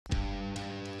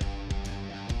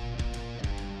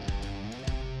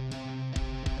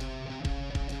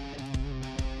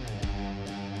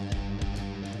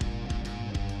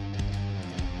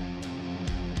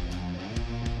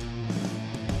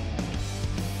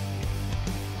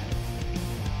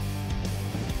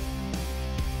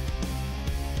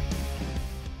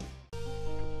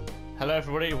Hello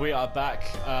everybody, we are back.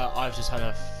 I've just had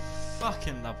a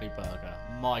fucking lovely burger.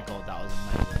 My god, that was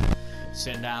amazing.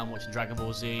 Sitting down watching Dragon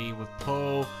Ball Z with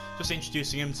Paul, just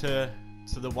introducing him to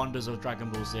the wonders of Dragon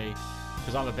Ball Z,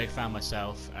 because I'm a big fan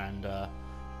myself, and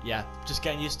yeah, just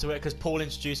getting used to it, because Paul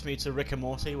introduced me to Rick and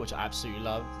Morty, which I absolutely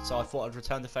love, so I thought I'd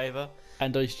return the favour.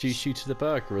 And I introduced you to the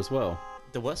burger as well.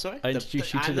 The what, sorry? I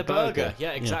introduced you to the burger.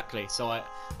 Yeah, exactly. Yeah. So I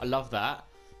love that.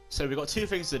 So we've got two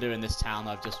things to do in this town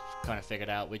I've just kind of figured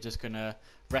out. We're just going to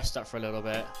rest up for a little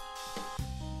bit.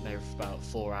 Maybe for about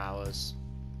 4 hours.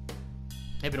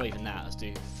 Maybe not even that. Let's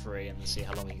do 3 and see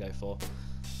how long we go for.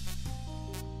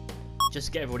 Just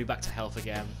to get everybody back to health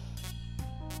again.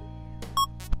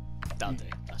 That'll do.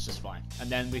 That's just fine. And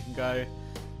then we can go...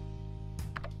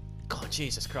 God,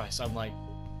 Jesus Christ. I'm like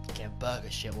getting burger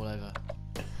shit all over.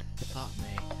 Fuck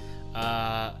me.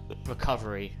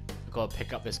 Recovery. I've got to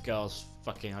pick up this girl's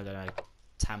fucking, I don't know,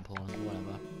 tampon or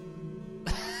whatever.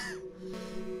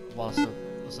 whilst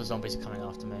the zombies are coming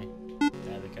after me.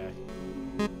 There we go.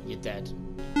 You're dead.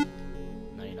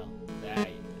 No, you're not. There,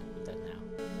 you're dead now.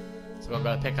 So I'm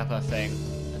going to pick up her thing,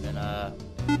 and then,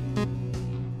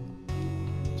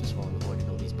 just while we're avoiding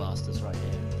all these bastards right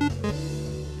here.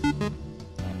 There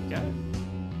we go.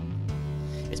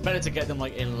 It's better to get them,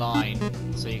 like, in line,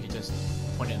 so you can just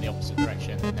point it in the opposite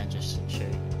direction, and then just shoot.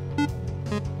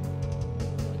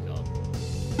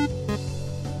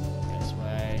 This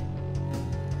way.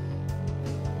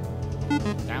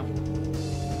 Down.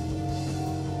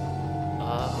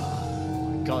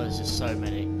 Oh my god, there's just so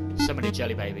many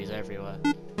jelly babies everywhere.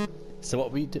 So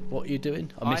what are you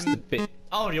doing? I missed the bit.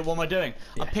 Oh, what am I doing?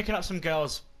 Yeah. I'm picking up some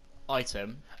girl's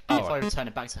item. Oh, if right. I return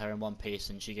it back to her in one piece,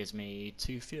 and she gives me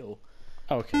 2 fuel.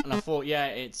 Oh, okay. And I thought,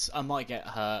 yeah, I might get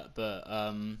hurt,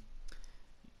 but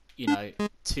you know,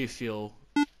 2 fuel.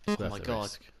 Oh my god.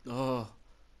 Risk. Oh,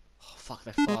 fuck,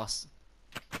 they're fast.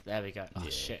 There we go. Oh, yeah.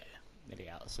 Shit. Nearly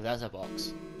out. So there's a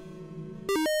box.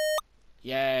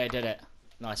 Yeah, I did it.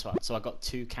 Nice one. So I got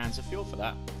 2 cans of fuel for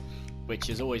that, which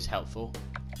is always helpful.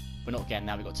 We're not getting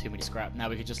now, we've got too many scrap. Now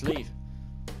we can just leave.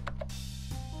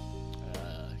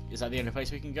 Is that the only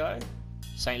place we can go?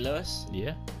 St. Louis?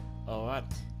 Yeah. Alright.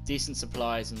 Decent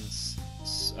supplies and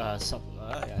yeah,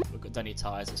 don't need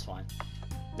tyres, that's fine.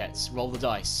 Let's roll the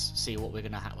dice, see what we're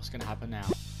what's gonna happen now.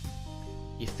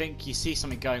 You think you see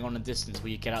something going on in the distance, will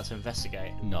you get out to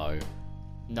investigate? No.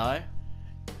 No?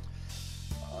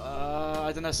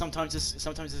 I don't know, sometimes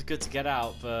it's good to get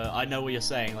out, but I know what you're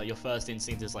saying, like your first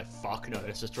instinct is like, fuck no,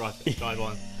 let's just drive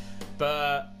on.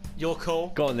 But you're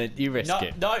cool. Go on then, you risk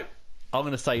it. No! I'm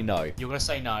gonna say no. You're gonna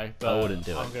say no, but I wouldn't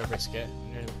do it. I'm gonna risk it.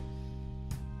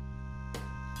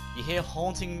 You hear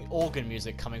haunting organ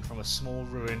music coming from a small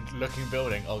ruined-looking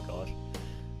building. Oh god.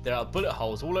 There are bullet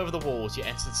holes all over the walls. You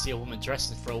enter to see a woman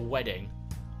dressed for a wedding.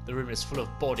 The room is full of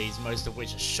bodies, most of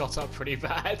which are shot up pretty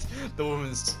bad. The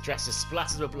woman's dress is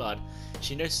splattered with blood.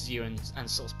 She notices you and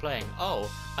starts playing. Oh,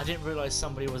 I didn't realise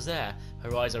somebody was there.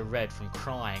 Her eyes are red from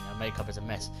crying. Her makeup is a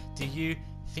mess. Do you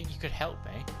think you could help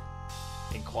me?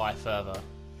 Inquire further.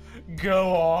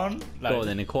 Go on. Go on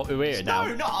then, inquire now.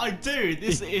 No, I do.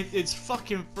 It's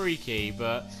fucking freaky,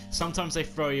 but sometimes they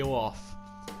throw you off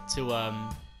to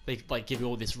they like give you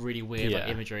all this really weird like,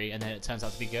 imagery, and then it turns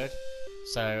out to be good.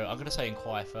 So I'm gonna say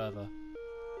inquire further.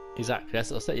 Exactly.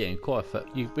 That's what I said. Yeah, inquire further.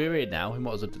 We're here now. We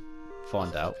might as well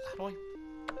find out. How do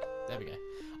I? There we go.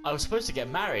 I was supposed to get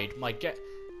married.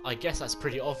 I guess that's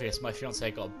pretty obvious. My fiance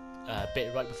got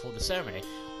bit right before the ceremony.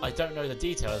 I don't know the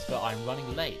details, but I'm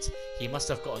running late. He must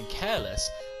have gotten careless.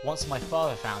 Once my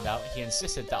father found out, he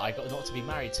insisted that I got not to be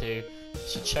married to.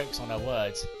 She chokes on her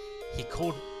words. He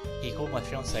called my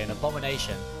fiance an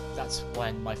abomination. That's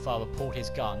when my father pulled his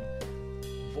gun.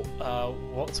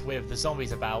 What's with the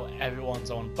zombies about? Everyone's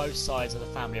on both sides of the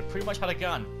family have pretty much had a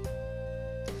gun.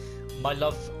 My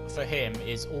love for him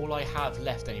is all I have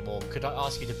left anymore. Could I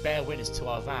ask you to bear witness to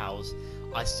our vows?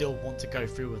 I still want to go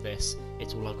through with this.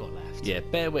 It's all I've got left. Yeah,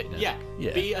 bear witness. Yeah.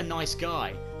 Be a nice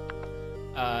guy.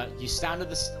 You stand at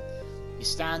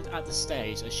the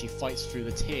stage as she fights through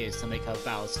the tears to make her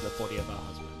vows to the body of her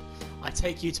husband. I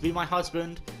take you to be my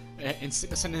husband in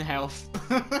sickness and in health.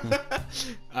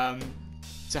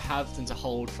 To have and to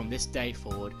hold from this day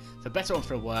forward, for better or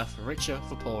for worse, for richer,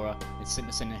 for poorer, in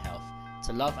sickness and in health.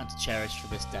 To love and to cherish for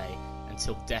this day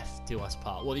until death do us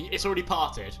part. Well, it's already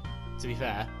parted, to be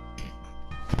fair.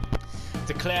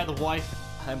 Declare the wife,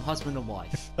 husband and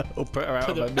wife. Or put her out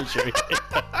of her misery.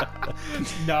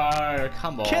 No,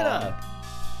 come on. Kill her.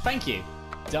 Thank you.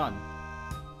 Done.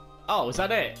 Oh, is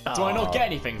that it? Do I not get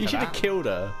anything for You should have killed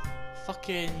her.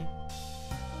 Fucking...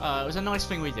 it was a nice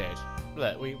thing we did.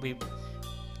 Look, we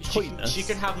She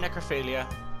can have necrophilia.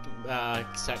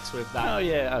 sex with that. Oh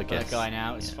yeah, I that guess. guy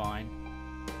now. It's fine.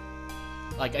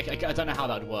 Like I don't know how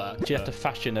that would work. Do you have to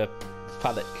fashion a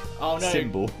phallic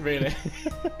symbol? Really?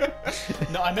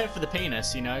 No, I meant for the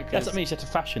penis. You know. That's what I mean. She had to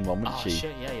fashion one, wouldn't Oh she?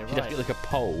 shit! Yeah, you're She'd right. have to get like a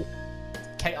pole.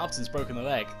 Kate Upton's broken the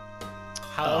leg.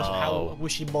 How will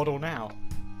she model now?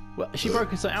 Well, she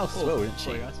broke something else as well, didn't she?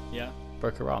 Sorry, guys. Yeah.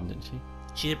 Broke her arm, didn't she?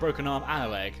 She had a broken arm and a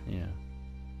leg. Yeah.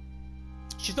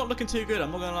 She's not looking too good.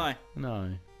 I'm not gonna lie. No.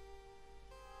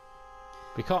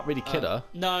 We can't really kill her.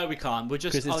 No, we can't. We're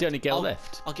just Because it's the only girl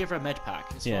left. I'll give her a med pack.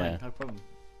 It's fine, no problem.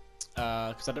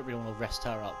 Because I don't really want to rest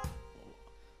her up.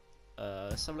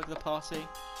 Let's have a look at the party.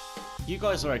 You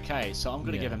guys are okay, so I'm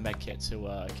gonna give a med kit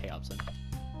to Kate Upton,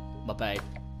 my babe.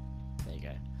 There you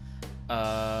go.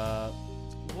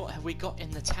 What have we got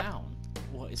in the town?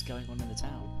 What is going on in the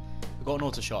town? We've got an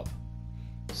auto shop.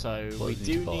 So we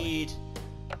do need.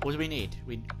 What do we need?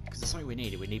 Because there's something we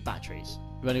need. We need batteries.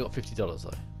 We've only got $50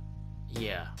 though.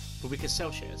 Yeah, but we could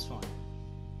sell shit. It's fine.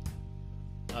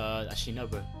 Actually, no,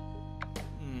 but.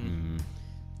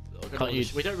 Can't you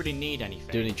we don't really need anything.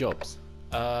 do any jobs?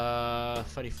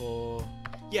 34.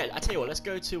 Yeah, I tell you what. Let's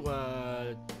go to.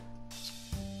 Oh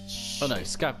no,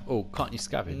 can't you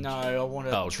scavenge? No, I want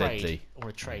to trade. Deadly. I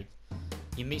want to trade.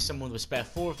 You meet someone with spare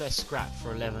 4 of their scrap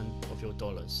for 11 of your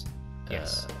dollars.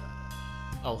 Yes.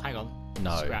 Oh, hang on.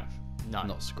 No. Scrap. No.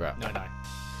 Not scrap. No.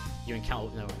 You encounter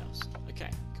with no one else. Okay,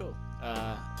 cool.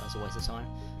 That was a waste of time.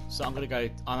 So I'm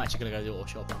actually gonna go to the auto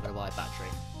shop and I'm gonna buy a battery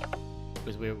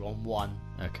because we were on 1.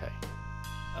 Okay.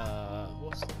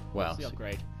 What's Wow. the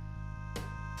upgrade?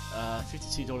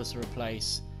 $52 to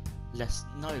replace. No,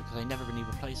 because they never really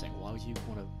replacing. Why would you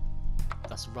want to?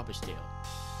 That's a rubbish deal.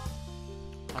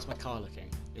 How's my car looking?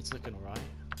 It's looking alright.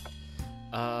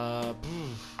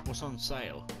 What's on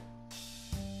sale?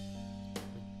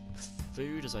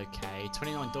 Food is okay.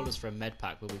 $29 for a med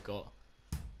pack, but we've got.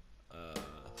 What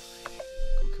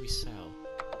can we sell?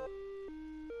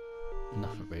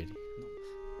 Nothing really.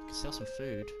 We can sell some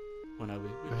food. Well, no,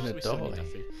 We're we still need that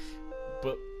food.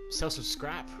 But sell some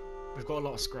scrap. We've got a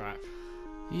lot of scrap.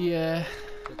 Yeah.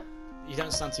 You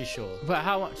don't sound too sure. But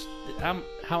how much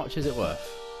is it worth?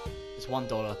 It's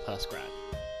 $1 per scrap.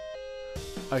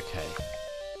 Okay.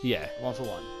 Yeah. 1 for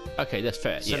 1. Okay, that's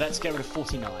fair. So let's get rid of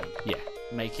 49. Yeah.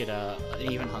 Make it an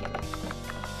even 100.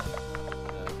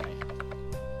 Okay.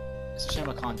 It's a shame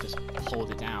I can't just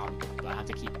hold it down, but I have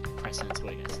to keep pressing until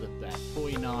it gets to there.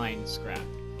 49 scrap.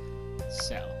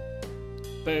 Sell.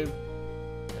 Boom.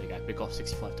 There we go. We got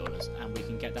 $65, and we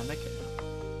can get that medkit now.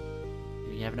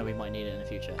 You never know, we might need it in the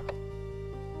future.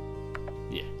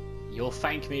 Yeah. You'll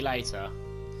thank me later.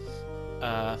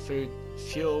 Food,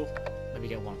 fuel. Maybe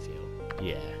get 1 fuel.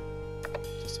 Yeah.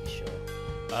 Just to be sure.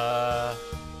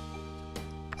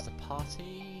 Is the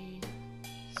party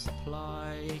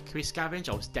supply? Can we scavenge?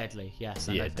 Oh, it's deadly. Yes.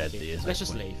 I know, deadly. Let's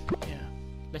just leave. Yeah.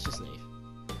 Let's just leave.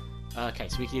 Okay,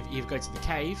 so we can either go to the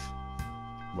cave,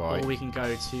 Right. or we can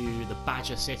go to the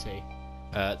Badger City.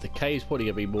 The cave's probably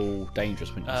gonna be more dangerous,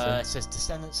 wouldn't you say? It says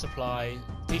decent supplies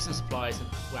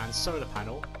and solar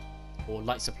panel, or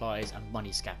light supplies and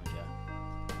money scavenger.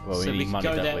 Well, we so need we can money,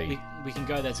 go don't there. we? We can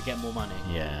go there to get more money.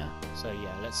 Yeah. So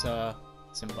yeah, let's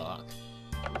embark.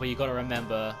 But you got to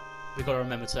remember, we got to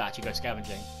remember to actually go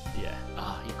scavenging. Yeah.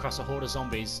 You cross a horde of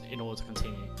zombies in order to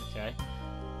continue. Okay.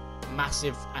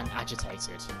 Massive and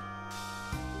agitated.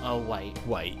 Oh wait,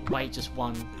 just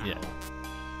 1 hour. Yeah.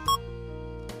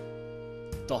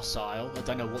 Docile. I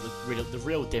don't know what the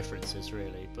real difference is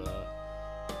really, but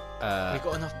we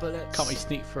got enough bullets. Can't we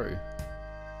sneak through?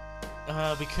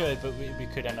 We could, but we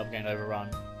could end up getting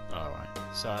overrun. Alright.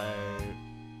 So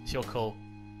it's your call.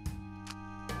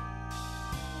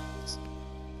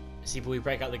 It's either we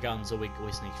break out the guns or we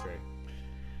sneak through.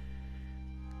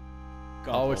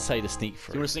 Go on, I would Paul. say to sneak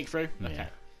through. You want to sneak through? Yeah. Okay.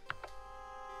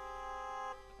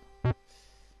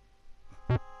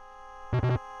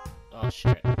 Oh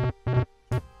shit.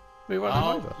 We run them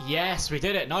over. Yes, we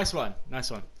did it. Nice one.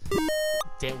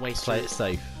 Didn't waste. Play it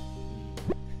safe.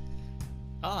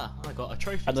 I got a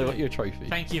trophy. And I too. got you a trophy.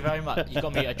 Thank you very much. You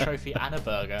got me a trophy and a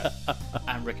burger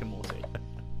and Rick and Morty.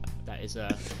 That is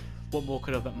what more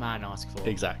could a man ask for?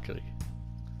 Exactly.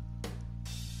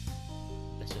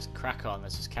 Let's just crack on.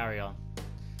 Let's just carry on.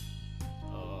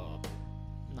 Oh,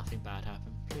 nothing bad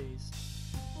happened, please.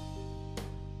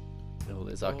 Oh,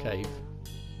 there's our cave.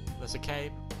 There's a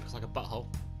cave. Looks like a butthole.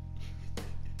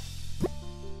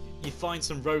 You find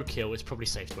some roadkill, it's probably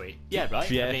safe to eat. Yeah, right?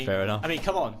 Yeah, I mean, fair enough. I mean,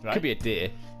 come on, right? Could be a deer.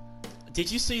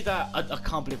 Did you see that? I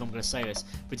can't believe I'm going to say this,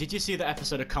 but did you see that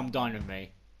episode of Come Dine With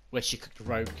Me where she cooked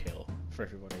roadkill for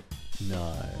everybody?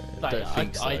 No, Like, don't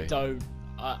think so.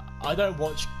 I don't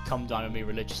watch Come Dine With Me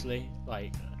religiously,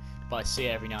 like, but I see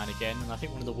it every now and again. And I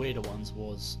think one of the weirder ones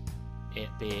was it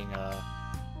being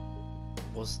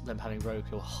was them having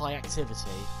roadkill high activity.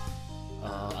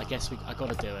 I guess I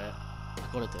gotta do it. I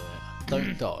gotta do it.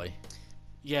 Don't die.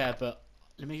 Yeah, but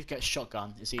let me get a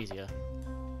shotgun. It's easier.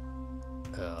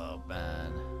 Oh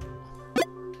man,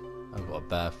 I've got a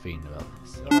bad feeling about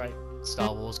this. All right,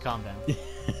 Star Wars, calm down.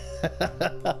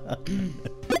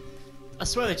 I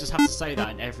swear they just have to say that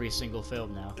in every single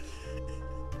film now.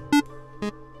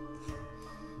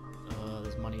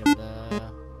 There's money over there.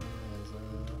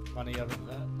 There's money over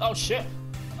there. Oh shit!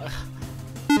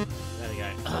 There we go.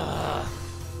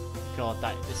 God,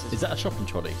 this is. Is that a shopping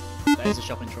trolley? That is a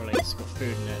shopping trolley. It's got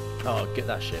food in it. Oh, get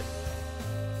that shit.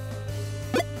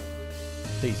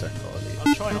 Please don't die, Lee.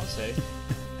 I'm trying not to.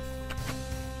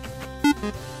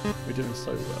 We're doing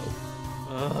so well.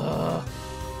 Oh,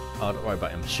 don't worry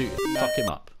about him. Shoot him. Fuck him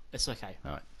up. It's okay.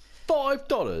 Alright.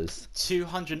 $5.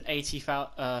 280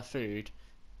 food.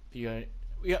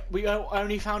 We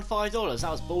only found $5. That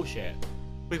was bullshit.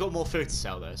 We got more food to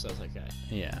sell though, so it's okay.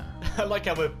 Yeah. I like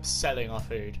how we're selling our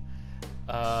food.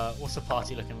 What's the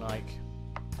party looking like?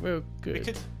 We're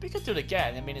good. We could do it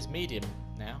again. I mean, it's medium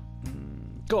now.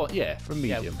 Go on, yeah, from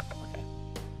medium. Yeah,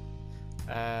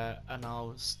 okay. And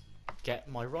I'll get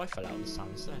my rifle out this time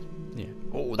instead. Yeah.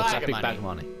 Oh, that's a big bag of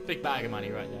money. Big bag of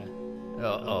money right there.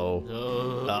 Uh-oh.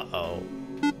 Uh-oh.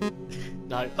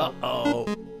 No. Uh-oh.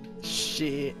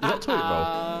 Shit. Is that toilet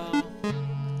roll?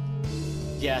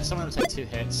 Yeah, some of them take 2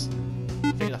 hits.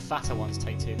 I think the fatter ones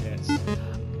take 2 hits.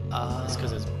 It's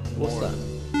because there's more. What's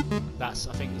that? That's,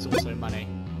 I think there's also money.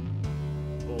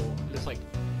 Or it looks like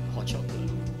hot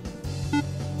chocolate.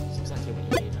 It's exactly what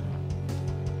you need.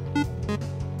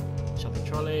 Shopping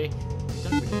trolley. You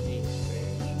don't really need food.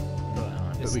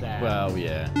 But it's there. Well,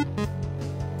 yeah.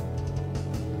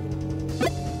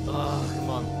 Oh, come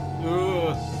on.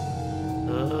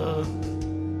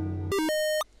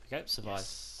 Okay, survive.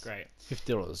 Yes. Great.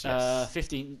 $50, yes.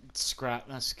 15 scrap,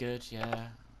 that's good, yeah.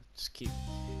 Just keep...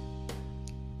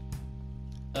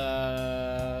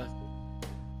 I'll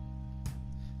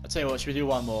tell you what, should we do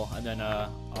one more, and then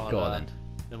Go on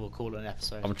then we'll call it an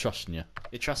episode. I'm trusting you.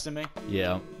 You trusting me?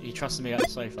 Yeah. You trusted me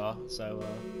so far, so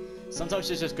sometimes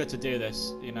it's just good to do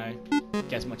this, you know,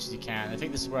 get as much as you can. I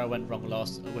think this is where I went wrong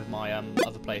last with my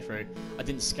other playthrough. I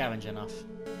didn't scavenge enough.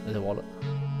 There's a wallet.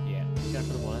 Yeah, go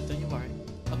for the wallet, don't you worry.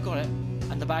 I've got it.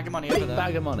 And the bag of money over there. Big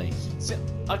bag of money. So,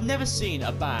 I've never seen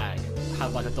a bag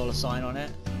have like a $sign on it.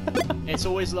 It's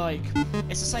always like,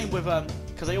 it's the same with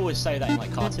because they always say that in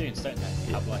like cartoons, don't they?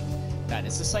 Yeah. Have like that. And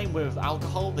it's the same with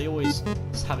alcohol. They always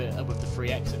just have it with the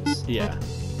 3 exits. Yeah.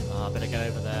 I better go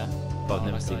over there. But I've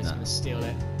never that seen guy's that. Gonna steal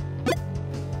it.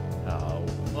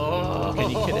 Oh. Can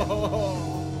you kill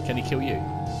him? Can he kill you?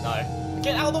 No.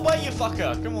 Get out of the way, you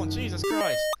fucker! Come on, Jesus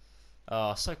Christ.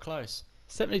 Oh, so close.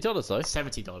 $70 though.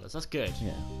 $70. That's good.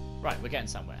 Yeah. Right, we're getting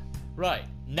somewhere. Right,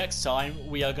 next time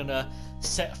we are gonna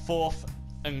set forth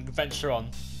and venture on.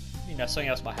 You know, something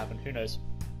else might happen. Who knows?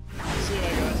 See you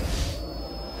later, guys.